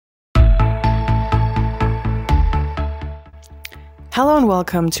Hello and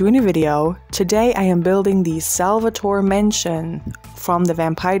welcome to a new video. Today I am building the Salvatore mansion from the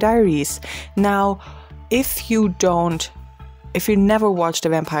Vampire Diaries. Now, if you never watched the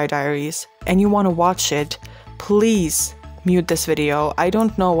Vampire Diaries and you want to watch it, please mute this video. I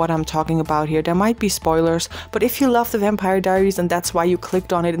don't know what I'm talking about here. There might be spoilers, but if you love the Vampire Diaries and that's why you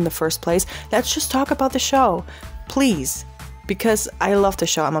clicked on it in the first place, let's just talk about the show. Please, because I love the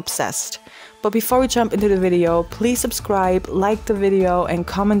show. I'm obsessed. But before we jump into the video, please subscribe, like the video, and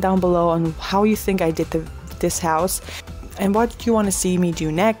comment down below on how you think I did this house and what you want to see me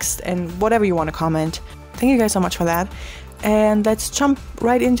do next and whatever you want to comment. Thank you guys so much for that. And let's jump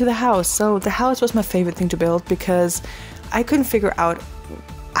right into the house. So the house was my favorite thing to build because I couldn't figure out,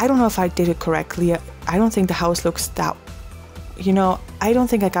 I don't know if I did it correctly. I don't think the house looks that, I don't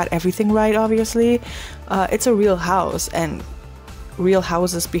think I got everything right, obviously. It's a real house and real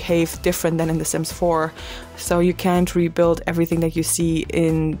houses behave different than in The Sims 4, so you can't rebuild everything that you see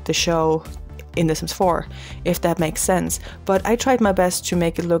in the show in The Sims 4, if that makes sense. But I tried my best to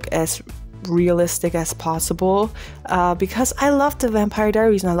make it look as realistic as possible because I love the Vampire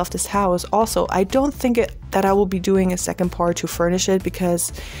Diaries and I love this house. Also, I don't think that I will be doing a second part to furnish it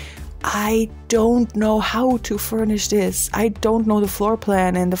because I don't know how to furnish this. I don't know the floor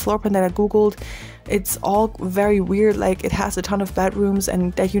plan, and the floor plan that I googled, it's all very weird. Like, it has a ton of bedrooms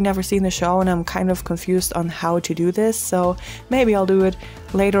and that you never see in the show, and I'm kind of confused on how to do this. So maybe I'll do it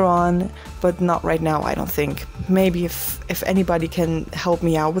later on, but not right now, I don't think. Maybe if anybody can help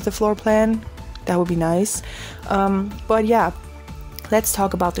me out with the floor plan, that would be nice. But yeah, let's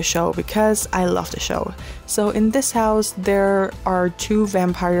talk about the show because I love the show. So in this house there are two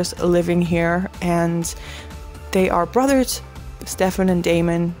vampires living here, and they are brothers, Stefan and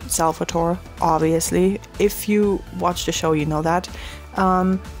Damon Salvatore, obviously. If you watch the show, you know that.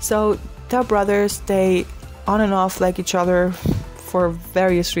 So they're brothers. They on and off like each other for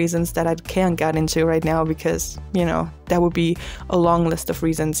various reasons that I can't get into right now because, that would be a long list of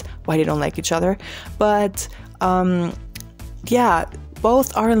reasons why they don't like each other. But yeah,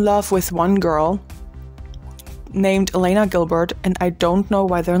 both are in love with one girl named Elena Gilbert, and I don't know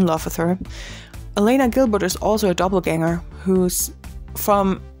why they're in love with her. Elena Gilbert is also a doppelganger who's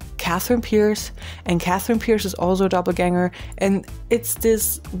from Catherine Pierce, and Catherine Pierce is also a doppelganger, and it's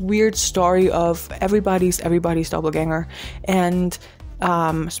this weird story of everybody's doppelganger. And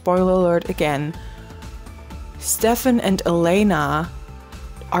spoiler alert again, Stefan and Elena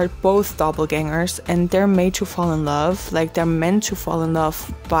are both doppelgangers, and they're made to fall in love. Like, they're meant to fall in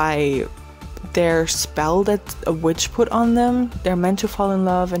love by their spell that a witch put on them. They're meant to fall in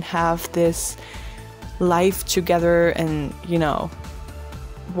love and have this life together and,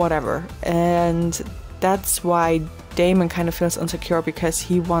 whatever. And that's why Damon kind of feels insecure because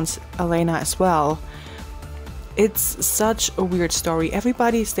he wants Elena as well. It's such a weird story.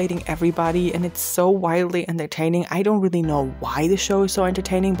 Everybody's dating everybody and it's so wildly entertaining. I don't really know why the show is so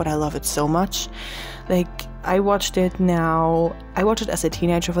entertaining, but I love it so much. Like, I watched it as a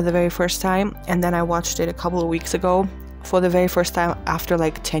teenager for the very first time, and then I watched it a couple of weeks ago for the very first time after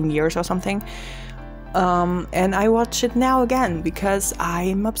like 10 years or something. And I watch it now again because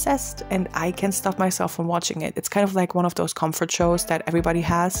I'm obsessed and I can't stop myself from watching it. It's kind of like one of those comfort shows that everybody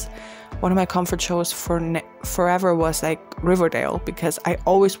has. One of my comfort shows forever was like Riverdale, because I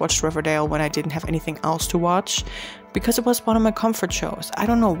always watched Riverdale when I didn't have anything else to watch because it was one of my comfort shows. I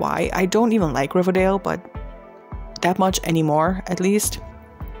don't know why. I don't even like Riverdale, but that much anymore, at least.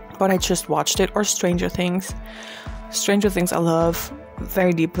 But I just watched it. Or Stranger Things. Stranger Things I love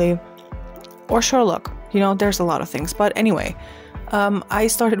very deeply. Or Sherlock, there's a lot of things. But anyway, I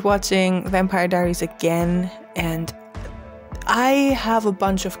started watching Vampire Diaries again, and I have a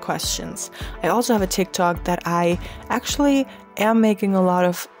bunch of questions. I also have a TikTok that I actually am making a lot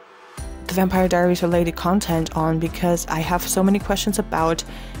of the Vampire Diaries related content on because I have so many questions about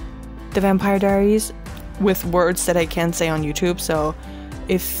the Vampire Diaries with words that I can't say on YouTube. So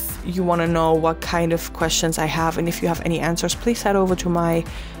if you want to know what kind of questions I have and if you have any answers, please head over to my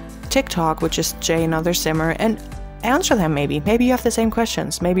TikTok, which is JAnotherSimmer, and answer them. Maybe you have the same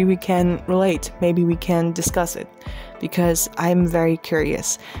questions. Maybe we can relate. Maybe we can discuss it because I'm very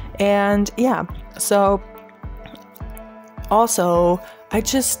curious. And yeah, so also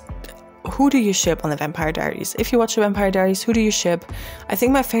who do you ship on the Vampire Diaries? If you watch the Vampire Diaries, who do you ship? I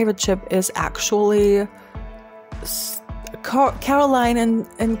think my favorite ship is actually Caroline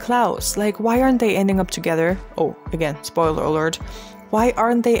and Klaus. Like, why aren't they ending up together? Oh, again, spoiler alert. Why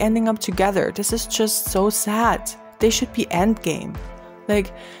aren't they ending up together? This is just so sad. They should be endgame.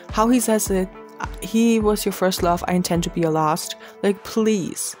 Like, how he says it, he was your first love, I intend to be your last. Like,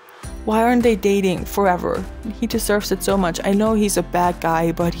 please. Why aren't they dating forever? He deserves it so much. I know he's a bad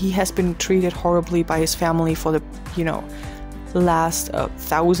guy, but he has been treated horribly by his family for the, last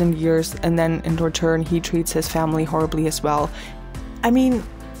 1,000 years, and then in return he treats his family horribly as well. I mean,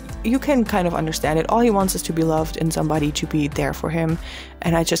 you can kind of understand it. All he wants is to be loved and somebody to be there for him,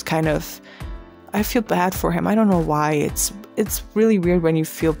 and I feel bad for him. I don't know why. It's really weird when you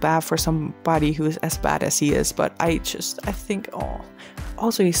feel bad for somebody who is as bad as he is, but I think, oh,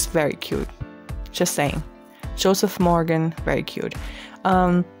 also he's very cute. Just saying. Joseph Morgan, very cute.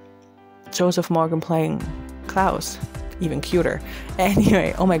 Joseph Morgan playing Klaus, even cuter.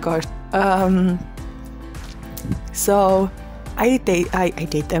 Anyway, oh my gosh. So I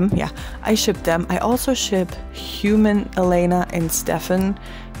date them, yeah. I ship them. I also ship human Elena and Stefan,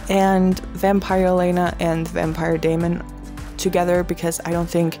 and vampire Elena and vampire Damon together, because I don't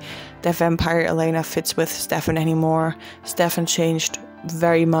think that vampire Elena fits with Stefan anymore. Stefan changed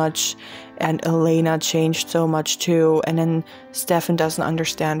very much, and Elena changed so much too, and then Stefan doesn't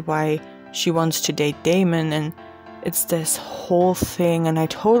understand why she wants to date Damon, and it's this whole thing, and I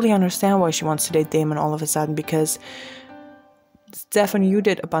totally understand why she wants to date Damon all of a sudden, because Stefan, you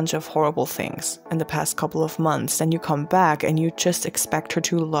did a bunch of horrible things in the past couple of months, and you come back and you just expect her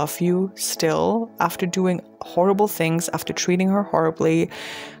to love you still after doing horrible things, after treating her horribly.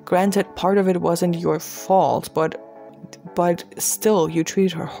 Granted, part of it wasn't your fault, but still, you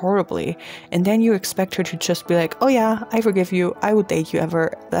treated her horribly, and then you expect her to just be like, oh yeah, I forgive you, I would date you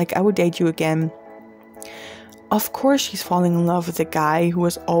I would date you again. Of course she's falling in love with a guy who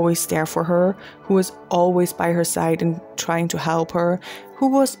was always there for her, who was always by her side and trying to help her,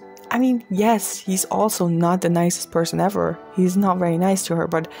 yes, he's also not the nicest person ever. He's not very nice to her,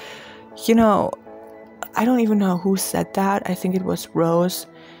 but, I don't even know who said that. I think it was Rose,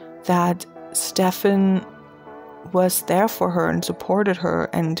 that Stefan was there for her and supported her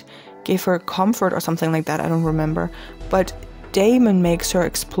and gave her comfort or something like that. I don't remember. But Damon makes her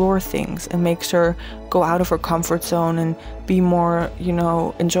explore things and makes her go out of her comfort zone and be more,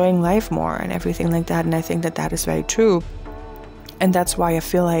 enjoying life more and everything like that. And I think that that is very true. And that's why I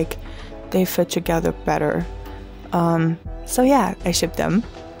feel like they fit together better. So yeah, I ship them.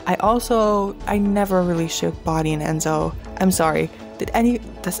 I never really ship Bonnie and Enzo. I'm sorry.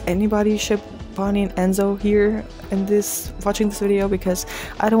 Does anybody ship Bonnie and Enzo here watching this video? Because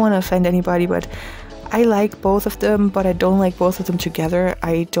I don't want to offend anybody, but I like both of them, but I don't like both of them together.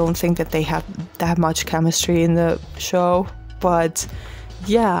 I don't think that they have that much chemistry in the show. But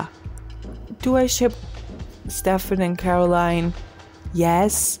yeah, do I ship Stefan and Caroline?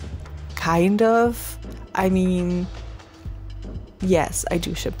 Yes, kind of. Yes, I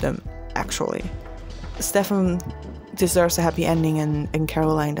do ship them, actually. Stefan deserves a happy ending, and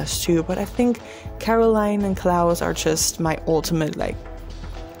Caroline does too, but I think Caroline and Klaus are just my ultimate,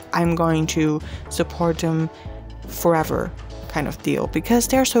 I'm going to support them forever kind of deal, because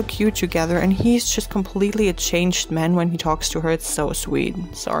they're so cute together, and he's just completely a changed man when he talks to her. It's so sweet.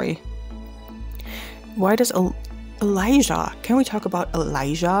 Sorry. Why does Elijah? Can we talk about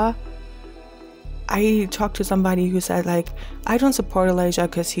Elijah? I talked to somebody who said, I don't support Elijah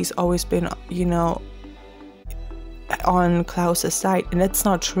because he's always been, on Klaus's side, and that's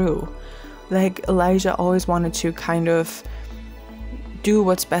not true. Elijah always wanted to kind of do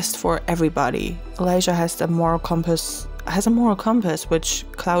what's best for everybody. Elijah has a moral compass, which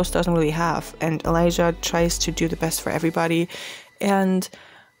Klaus doesn't really have, and Elijah tries to do the best for everybody and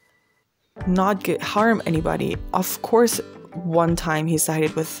not harm anybody. Of course, one time he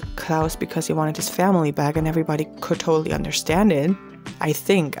sided with Klaus because he wanted his family back, and everybody could totally understand it. I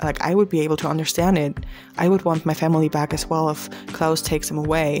think, I would be able to understand it. I would want my family back as well if Klaus takes him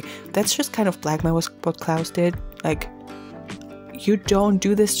away. That's just kind of blackmail what Klaus did. You don't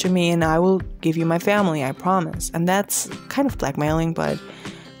do this to me and I will give you my family, I promise. And that's kind of blackmailing, but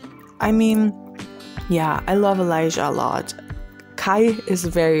yeah, I love Elijah a lot. Kai is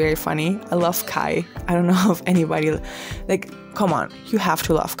very, very funny. I love Kai. I don't know if anybody, come on, you have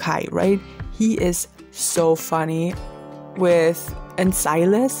to love Kai, right? He is so funny. And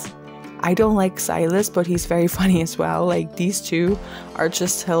Silas, I don't like Silas, but he's very funny as well. These two are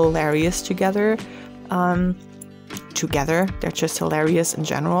just hilarious together. They're just hilarious in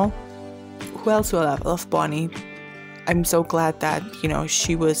general. Who else do I love? I love Bonnie. I'm so glad that,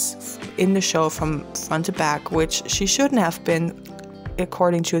 she was in the show from front to back, which she shouldn't have been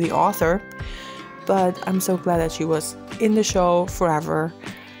according to the author. But I'm so glad that she was in the show forever.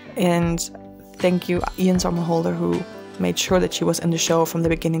 And thank you, Ian Somerhalder, who made sure that she was in the show from the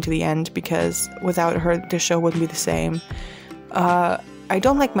beginning to the end, because without her, the show wouldn't be the same. I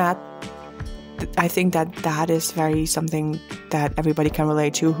don't like Matt. I think that is very something that everybody can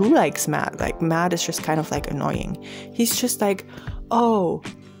relate to who likes Matt. Like, Matt is just kind of like annoying. He's just like, oh,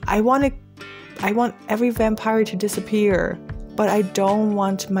 I want every vampire to disappear, but I don't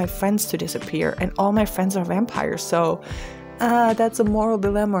want my friends to disappear, and all my friends are vampires, so that's a moral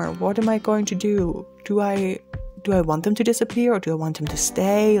dilemma. What am I going to do? Do I want them to disappear, or do I want them to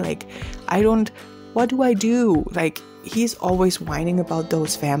stay? Like, what do I do? Like, he's always whining about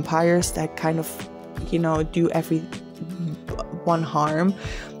those vampires that kind of, do everyone harm.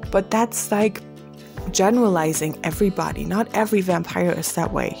 But that's like generalizing everybody. Not every vampire is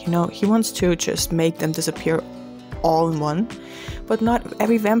that way. He wants to just make them disappear all in one. But not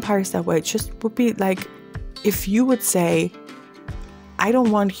every vampire is that way. It just would be like if you would say, I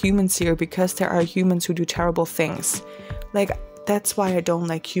don't want humans here because there are humans who do terrible things. Like, that's why I don't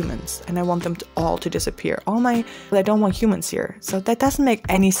like humans, and I want them all to disappear. I don't want humans here. So that doesn't make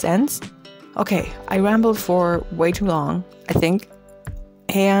any sense. Okay, I rambled for way too long, I think.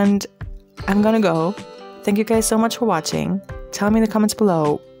 And I'm gonna go. Thank you guys so much for watching. Tell me in the comments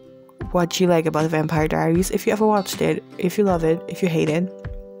below what you like about the Vampire Diaries, if you ever watched it, if you love it, if you hate it.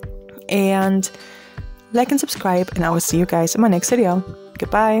 And like and subscribe, and I will see you guys in my next video.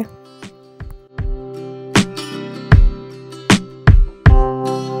 Goodbye.